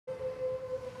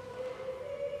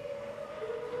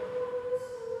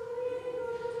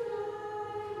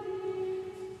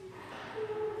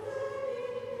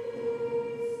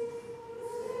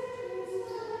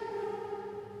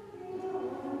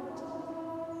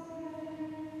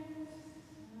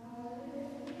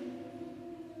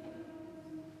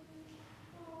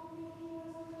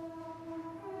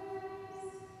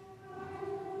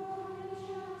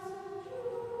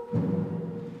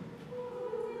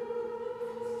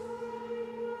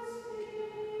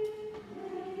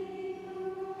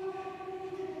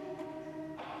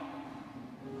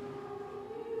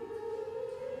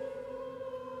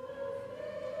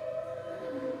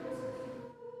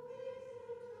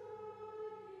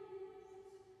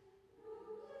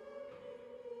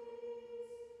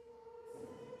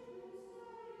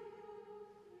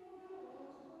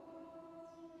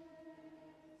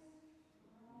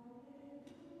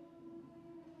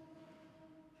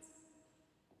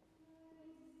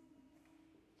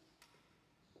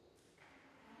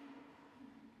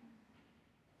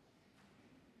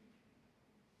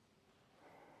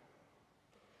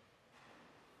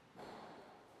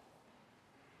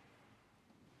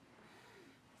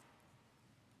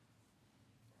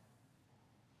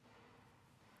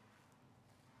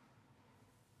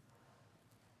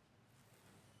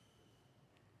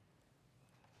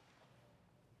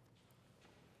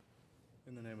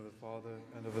In the name of the Father,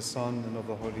 and of the Son, and of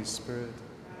the Holy Spirit.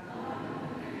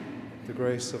 The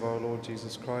grace of our Lord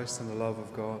Jesus Christ, and the love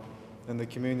of God, and the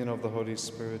communion of the Holy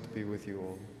Spirit be with you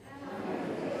all.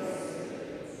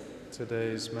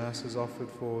 Today's Mass is offered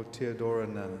for Theodora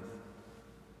Naneth.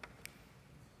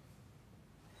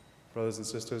 Brothers and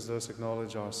sisters, let us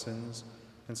acknowledge our sins,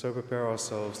 and so prepare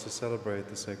ourselves to celebrate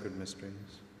the sacred mysteries.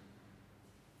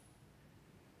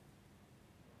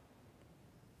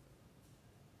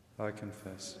 I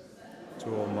confess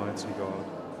to Almighty God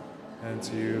and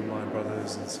to you, my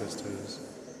brothers and sisters,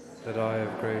 that I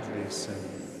have greatly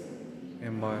sinned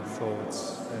in my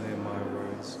thoughts and in my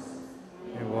words,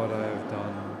 in what I have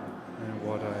done and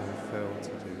what I have failed to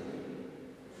do.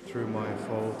 Through my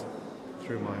fault,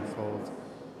 through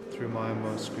my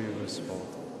most grievous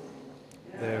fault.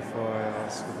 Therefore I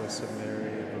ask the Blessed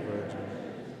Mary, the Virgin,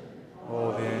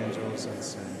 all the angels and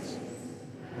saints,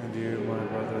 and you, my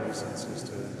brothers and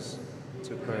sisters,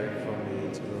 to pray for me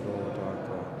to the Lord our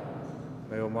God.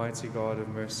 May Almighty God have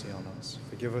mercy on us,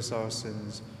 forgive us our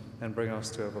sins, and bring us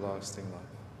to everlasting life.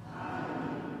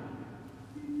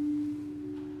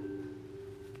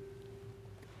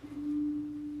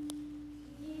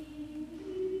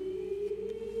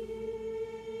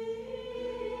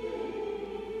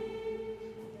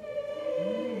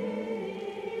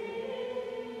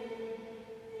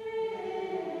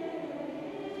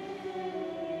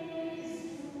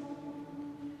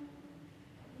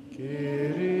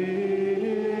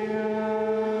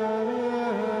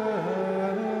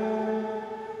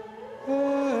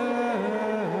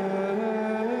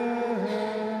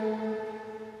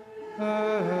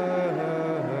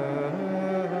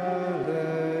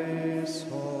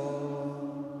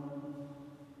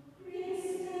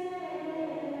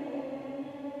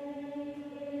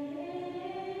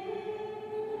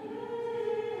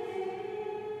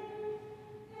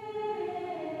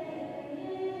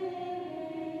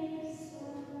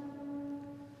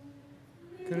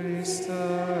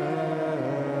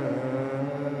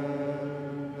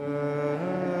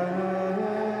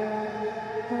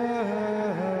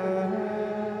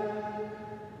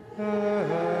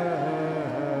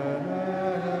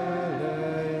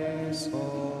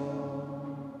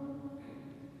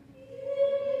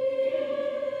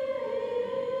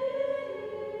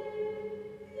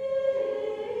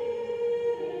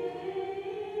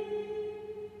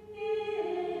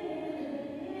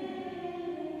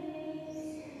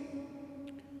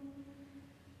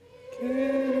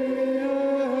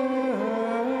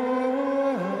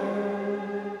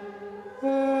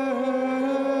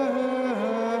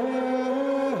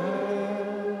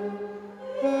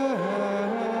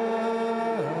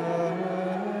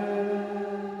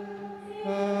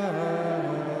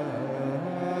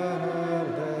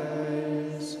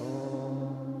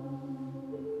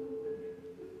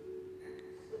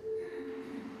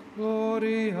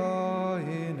 Gloria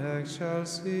in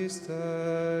excelsis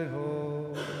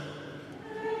Deo,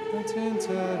 et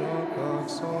inter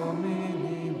pax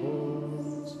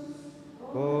hominibus,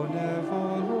 bone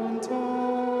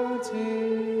voluntatis,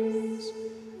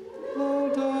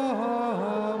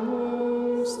 laudamus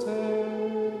te,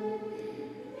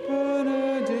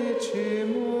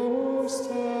 benedicimus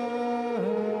te,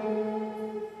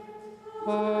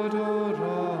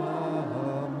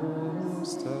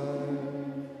 adoramus te,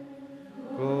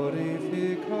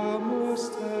 glorificamus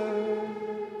te,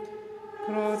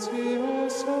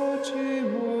 gratias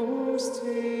agimus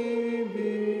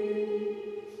tibi,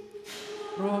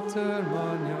 propter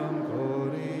magnam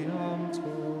gloriam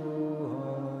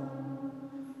tuam,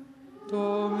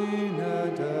 Domine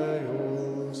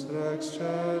Deus Rex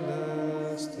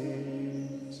Celestis,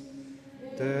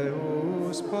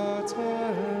 Deus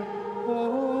Pater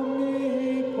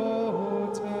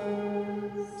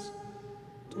omnipotens,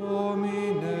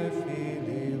 Domine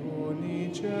Filii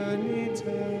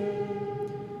unigenite,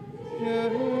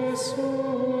 Iesu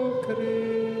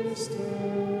Christe,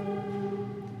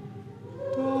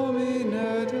 Domine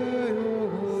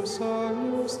Deus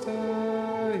agnus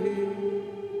Dei,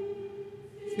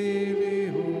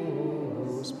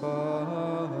 Filius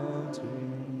Patris,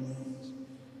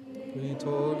 qui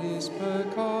tollis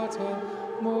peccata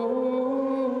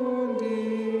mundi,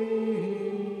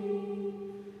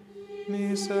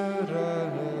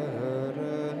 miserere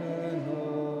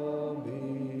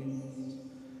nobis,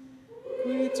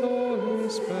 qui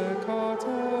tollis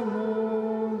peccata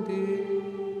mundi,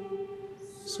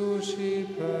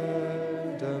 suscipe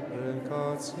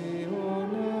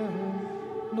deprecationem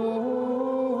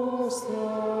nostram,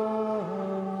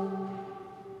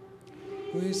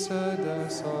 qui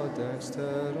sedes ad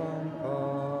dexteram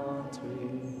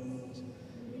Patris,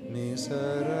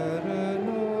 miserere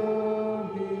nobis,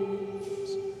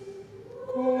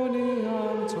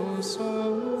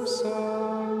 solus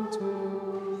Sanctus,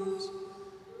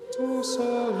 tu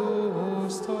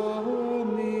solus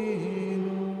Dominus,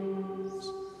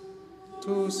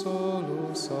 tu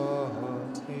solus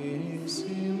Altissimus,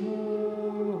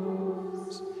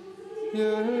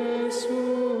 Iesu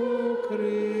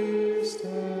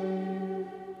Christe,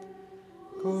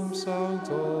 cum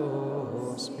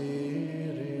Sancto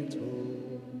Spiritu,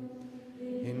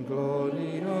 in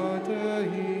gloria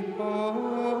Dei Patris.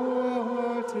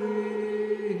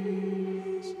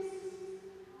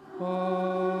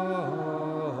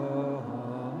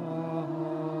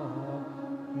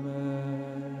 Amen.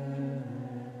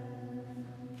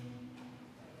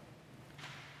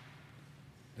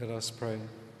 Let us pray.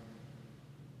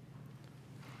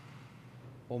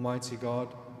 Almighty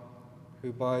God,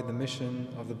 who by the mission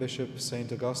of the Bishop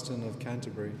St. Augustine of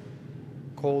Canterbury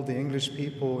called the English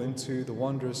people into the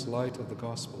wondrous light of the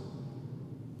gospel,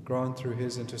 grant through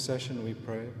his intercession, we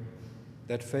pray,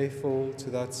 that faithful to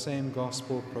that same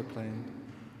gospel proclaimed,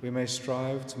 we may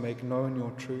strive to make known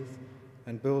your truth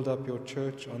and build up your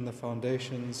church on the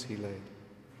foundations he laid.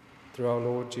 Through our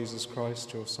Lord Jesus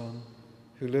Christ, your Son,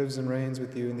 who lives and reigns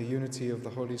with you in the unity of the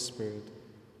Holy Spirit,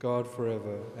 God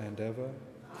forever and ever.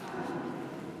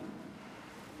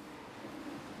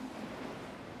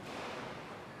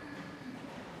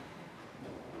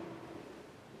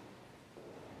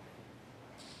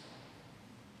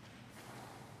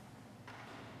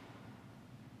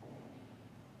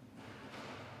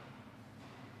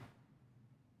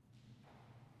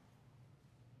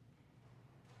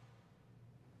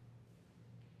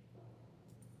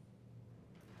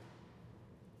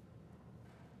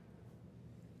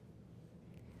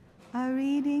 A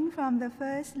reading from the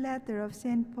first letter of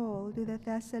St. Paul to the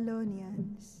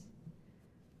Thessalonians.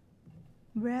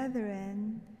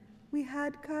 Brethren, we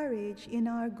had courage in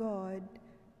our God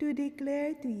to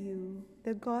declare to you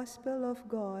the gospel of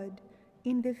God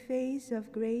in the face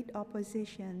of great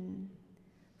opposition.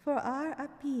 For our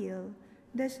appeal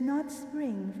does not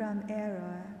spring from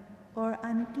error or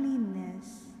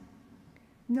uncleanness,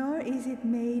 nor is it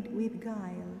made with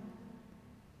guile.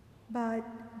 But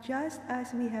just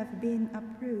as we have been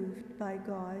approved by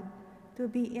God to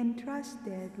be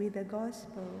entrusted with the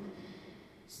gospel,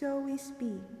 so we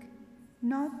speak,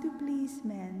 not to please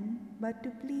men, but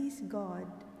to please God,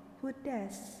 who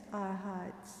tests our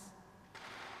hearts.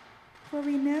 For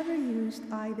we never used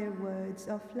either words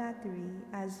of flattery,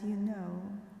 as you know,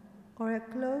 or a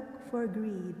cloak for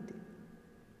greed,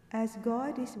 as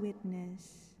God is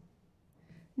witness.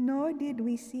 Nor did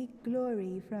we seek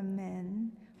glory from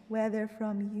men, whether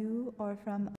from you or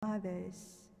from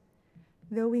others,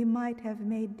 though we might have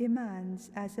made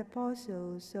demands as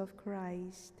apostles of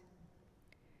Christ.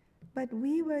 But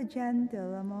we were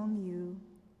gentle among you,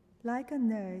 like a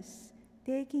nurse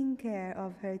taking care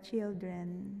of her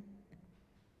children.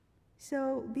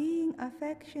 So, being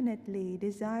affectionately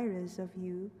desirous of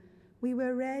you, we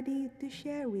were ready to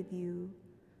share with you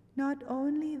not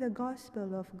only the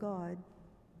gospel of God,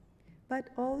 but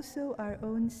also our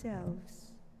own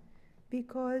selves,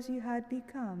 because you had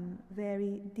become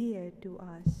very dear to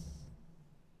us.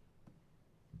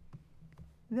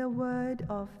 The word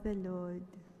of the Lord.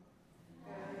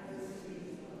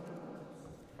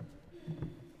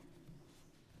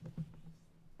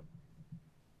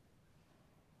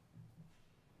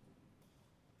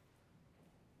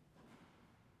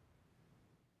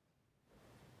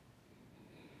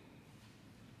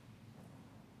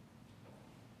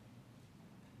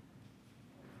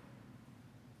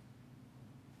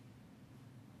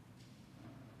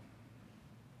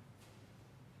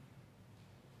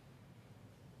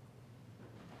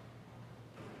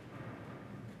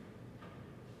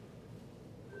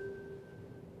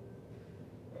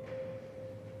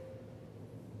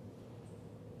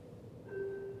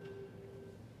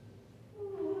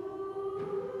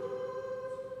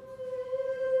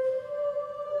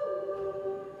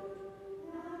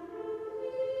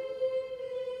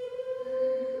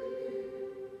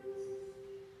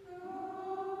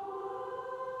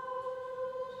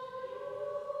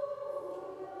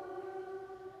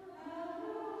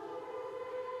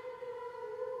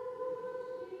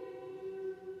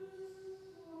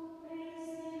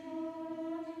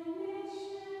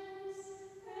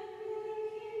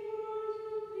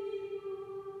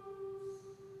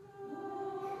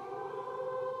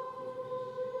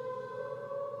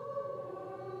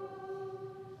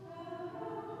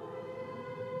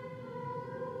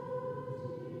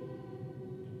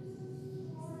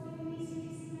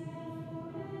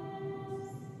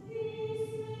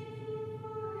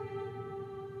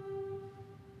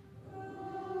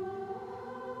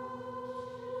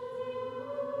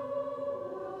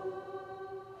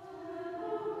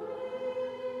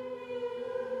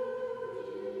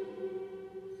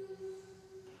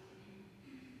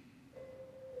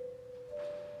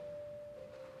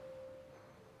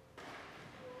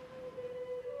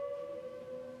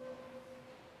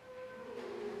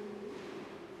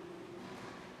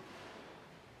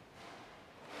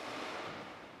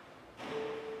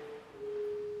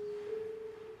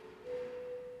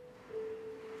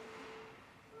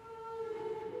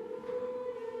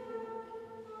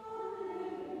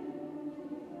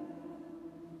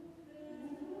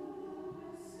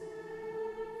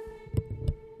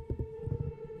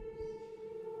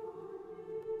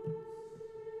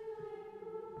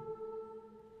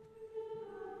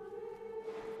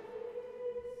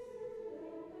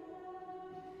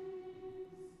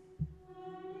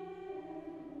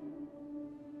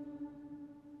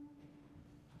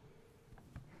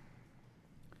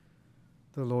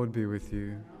 The Lord be with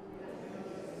you.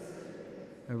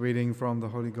 A reading from the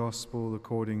Holy Gospel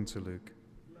according to Luke.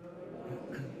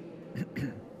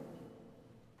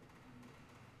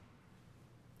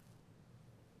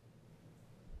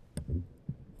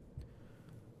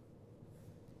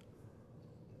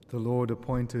 The Lord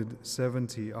appointed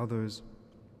 70 others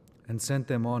and sent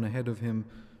them on ahead of him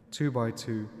 2 by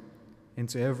 2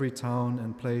 into every town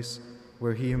and place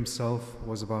where he himself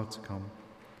was about to come.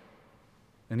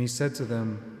 And he said to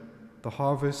them, "The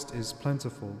harvest is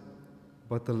plentiful,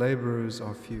 but the laborers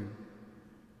are few.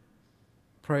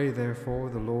 Pray therefore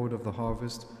the Lord of the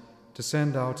harvest to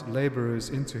send out laborers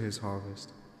into his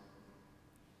harvest.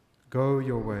 Go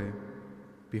your way.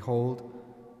 Behold,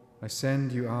 I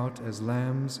send you out as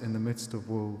lambs in the midst of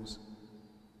wolves.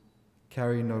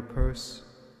 Carry no purse,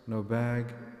 no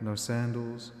bag, no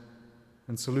sandals,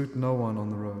 and salute no one on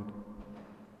the road.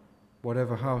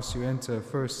 Whatever house you enter,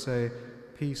 first say,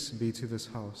 'Peace be to this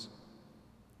house.'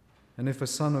 And if a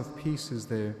son of peace is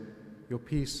there, your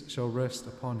peace shall rest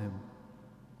upon him.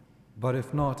 But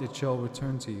if not, it shall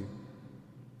return to you.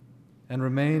 And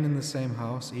remain in the same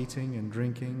house, eating and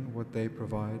drinking what they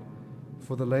provide,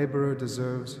 for the laborer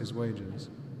deserves his wages.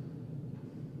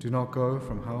 Do not go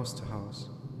from house to house.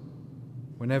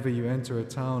 Whenever you enter a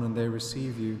town and they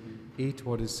receive you, eat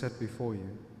what is set before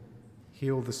you.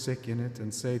 Heal the sick in it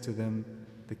and say to them,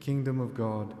 'The kingdom of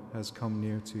God has come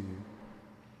near to you.'"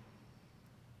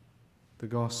 The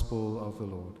Gospel of the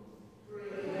Lord.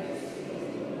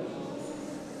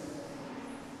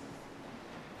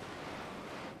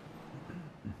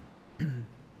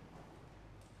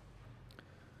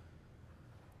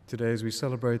 Today, as we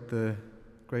celebrate the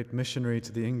great missionary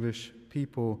to the English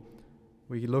people,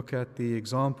 we look at the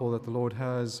example that the Lord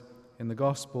has in the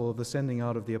gospel of the sending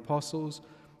out of the apostles,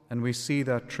 and we see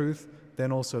that truth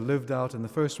then also lived out in the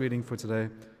first reading for today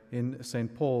in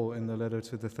St. Paul in the letter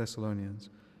to the Thessalonians.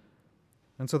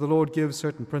 And so the Lord gives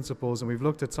certain principles, and we've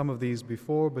looked at some of these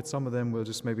before, but some of them we'll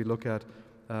just maybe look at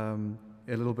a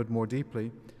little bit more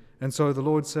deeply. And so the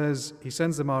Lord says he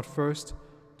sends them out first,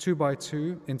 2 by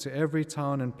 2, into every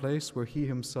town and place where he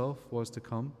himself was to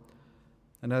come.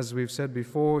 And as we've said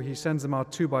before, he sends them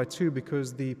out 2 by 2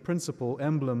 because the principal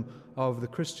emblem of the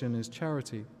Christian is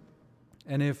charity.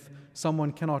 And if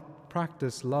someone cannot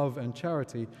practice love and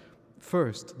charity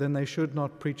first, then they should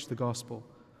not preach the gospel,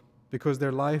 because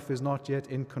their life is not yet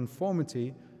in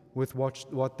conformity with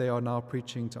what they are now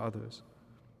preaching to others.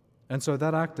 And so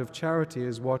that act of charity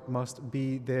is what must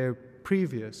be their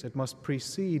previous. It must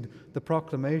precede the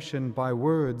proclamation by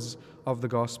words of the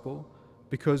gospel,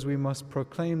 because we must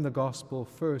proclaim the gospel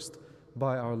first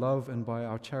by our love and by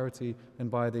our charity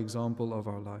and by the example of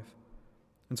our life.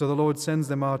 And so the Lord sends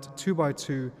them out 2 by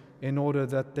 2 in order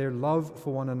that their love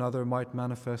for one another might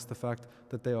manifest the fact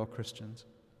that they are Christians.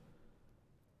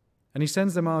 And he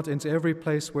sends them out into every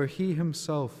place where he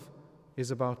himself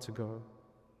is about to go.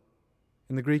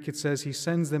 In the Greek it says he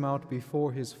sends them out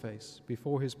before his face,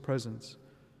 before his presence,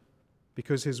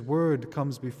 because his word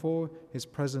comes before his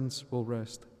presence will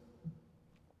rest.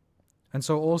 And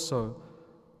so also,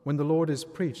 when the Lord is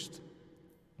preached,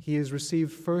 he is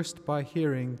received first by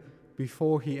hearing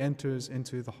before he enters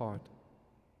into the heart.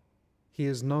 He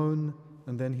is known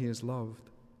and then he is loved.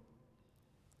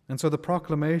 And so the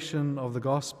proclamation of the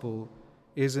gospel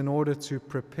is in order to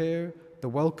prepare the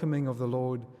welcoming of the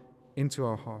Lord into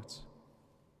our hearts.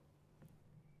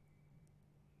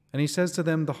 And he says to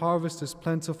them, "The harvest is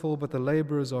plentiful, but the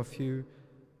laborers are few.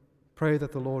 Pray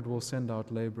that the Lord will send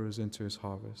out laborers into his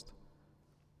harvest."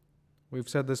 We've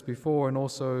said this before, and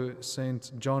also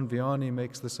St. John Vianney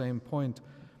makes the same point,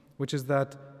 which is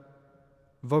that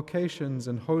vocations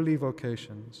and holy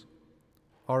vocations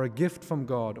are a gift from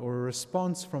God or a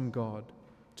response from God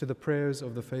to the prayers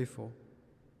of the faithful.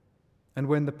 And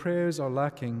when the prayers are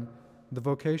lacking, the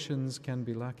vocations can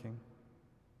be lacking.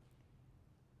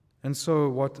 And so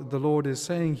what the Lord is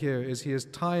saying here is he is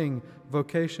tying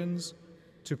vocations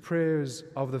to prayers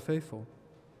of the faithful,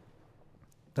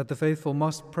 that the faithful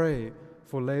must pray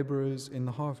for laborers in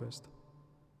the harvest.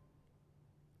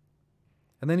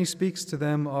 And then he speaks to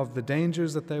them of the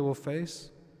dangers that they will face,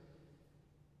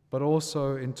 but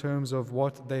also in terms of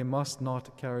what they must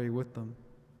not carry with them.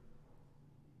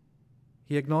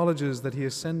 He acknowledges that he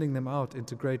is sending them out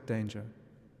into great danger.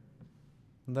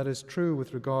 And that is true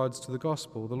with regards to the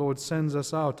gospel. The Lord sends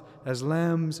us out as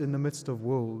lambs in the midst of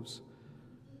wolves.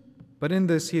 But in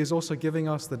this, he is also giving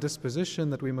us the disposition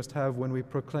that we must have when we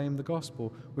proclaim the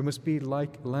gospel. We must be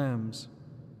like lambs.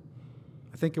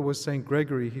 I think it was St.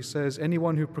 Gregory, he says,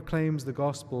 anyone who proclaims the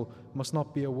gospel must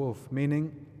not be a wolf,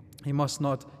 meaning He must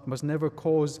never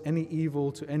cause any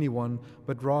evil to anyone,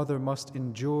 but rather must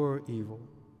endure evil.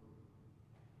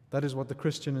 That is what the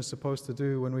Christian is supposed to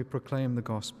do when we proclaim the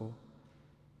gospel.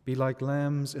 Be like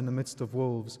lambs in the midst of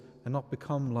wolves, and not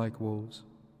become like wolves.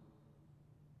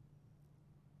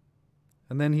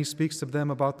 And then he speaks to them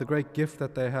about the great gift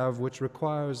that they have, which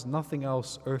requires nothing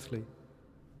else earthly.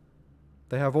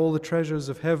 They have all the treasures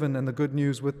of heaven and the good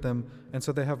news with them, and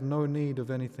so they have no need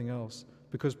of anything else,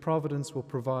 because providence will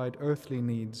provide earthly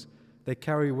needs. They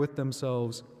carry with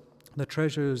themselves the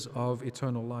treasures of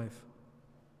eternal life.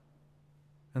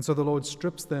 And so the Lord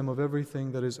strips them of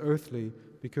everything that is earthly,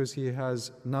 because he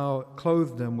has now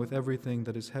clothed them with everything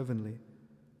that is heavenly.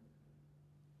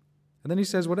 And then he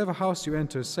says, whatever house you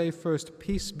enter, say first,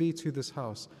 peace be to this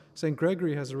house. St.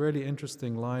 Gregory has a really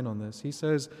interesting line on this. He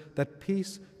says that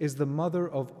peace is the mother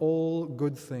of all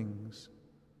good things.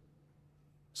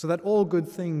 So that all good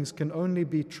things can only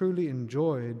be truly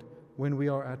enjoyed when we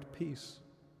are at peace.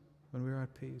 When we are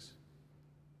at peace.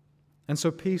 And so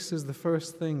peace is the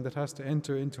first thing that has to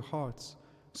enter into hearts,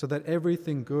 so that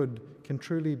everything good can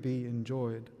truly be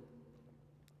enjoyed.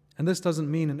 And this doesn't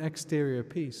mean an exterior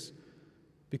peace,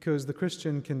 because the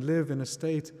Christian can live in a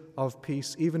state of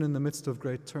peace even in the midst of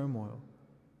great turmoil.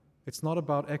 It's not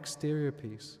about exterior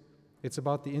peace. It's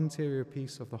about the interior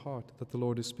peace of the heart that the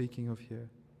Lord is speaking of here.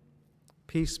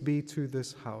 Peace be to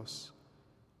this house.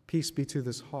 Peace be to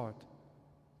this heart.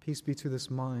 Peace be to this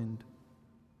mind.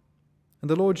 And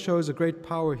the Lord shows a great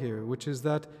power here, which is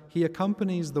that he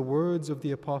accompanies the words of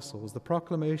the apostles, the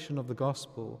proclamation of the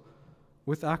gospel,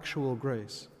 with actual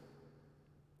grace.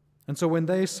 And so when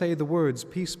they say the words,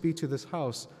 peace be to this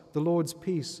house, the Lord's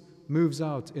peace moves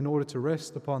out in order to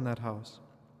rest upon that house.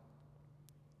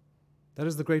 That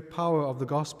is the great power of the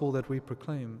gospel that we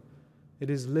proclaim.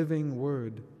 It is living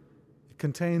word. It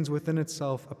contains within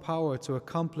itself a power to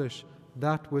accomplish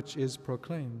that which is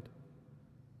proclaimed.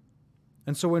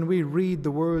 And so when we read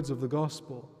the words of the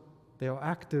gospel, they are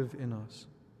active in us.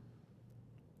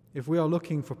 If we are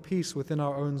looking for peace within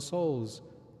our own souls,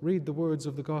 read the words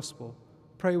of the gospel,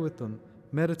 pray with them,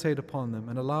 meditate upon them,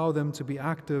 and allow them to be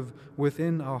active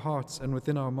within our hearts and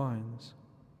within our minds.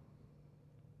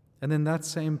 And then that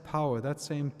same power, that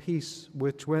same peace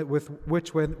which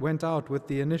went out with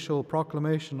the initial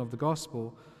proclamation of the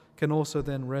gospel can also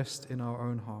then rest in our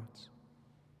own hearts.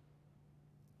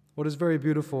 What is very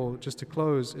beautiful, just to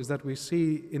close, is that we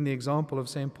see in the example of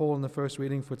St. Paul in the first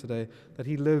reading for today that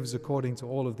he lives according to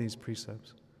all of these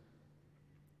precepts.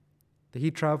 That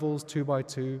he travels 2 by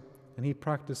 2 and he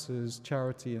practices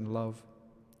charity and love.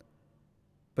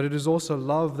 But it is also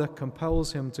love that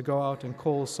compels him to go out and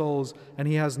call souls, and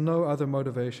he has no other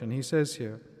motivation. He says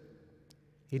here,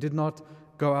 he did not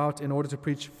go out in order to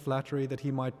preach flattery that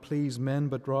he might please men,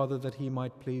 but rather that he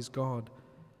might please God.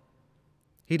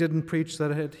 He didn't preach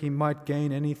that he might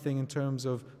gain anything in terms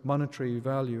of monetary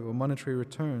value or monetary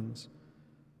returns,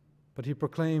 but he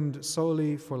proclaimed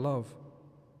solely for love.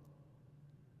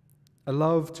 A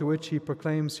love to which he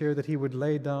proclaims here that he would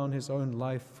lay down his own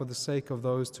life for the sake of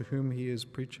those to whom he is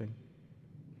preaching.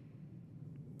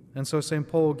 And so St.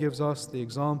 Paul gives us the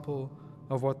example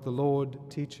of what the Lord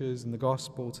teaches in the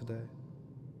gospel today.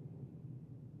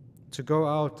 To go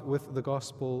out with the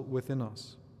gospel within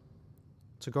us,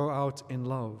 to go out in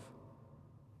love,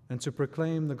 and to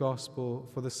proclaim the gospel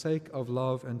for the sake of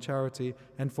love and charity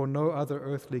and for no other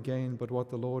earthly gain but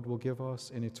what the Lord will give us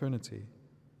in eternity.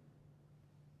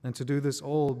 And to do this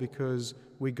all because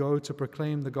we go to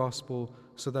proclaim the gospel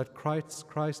so that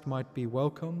Christ might be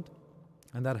welcomed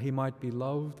and that he might be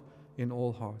loved in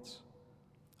all hearts.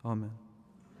 Amen.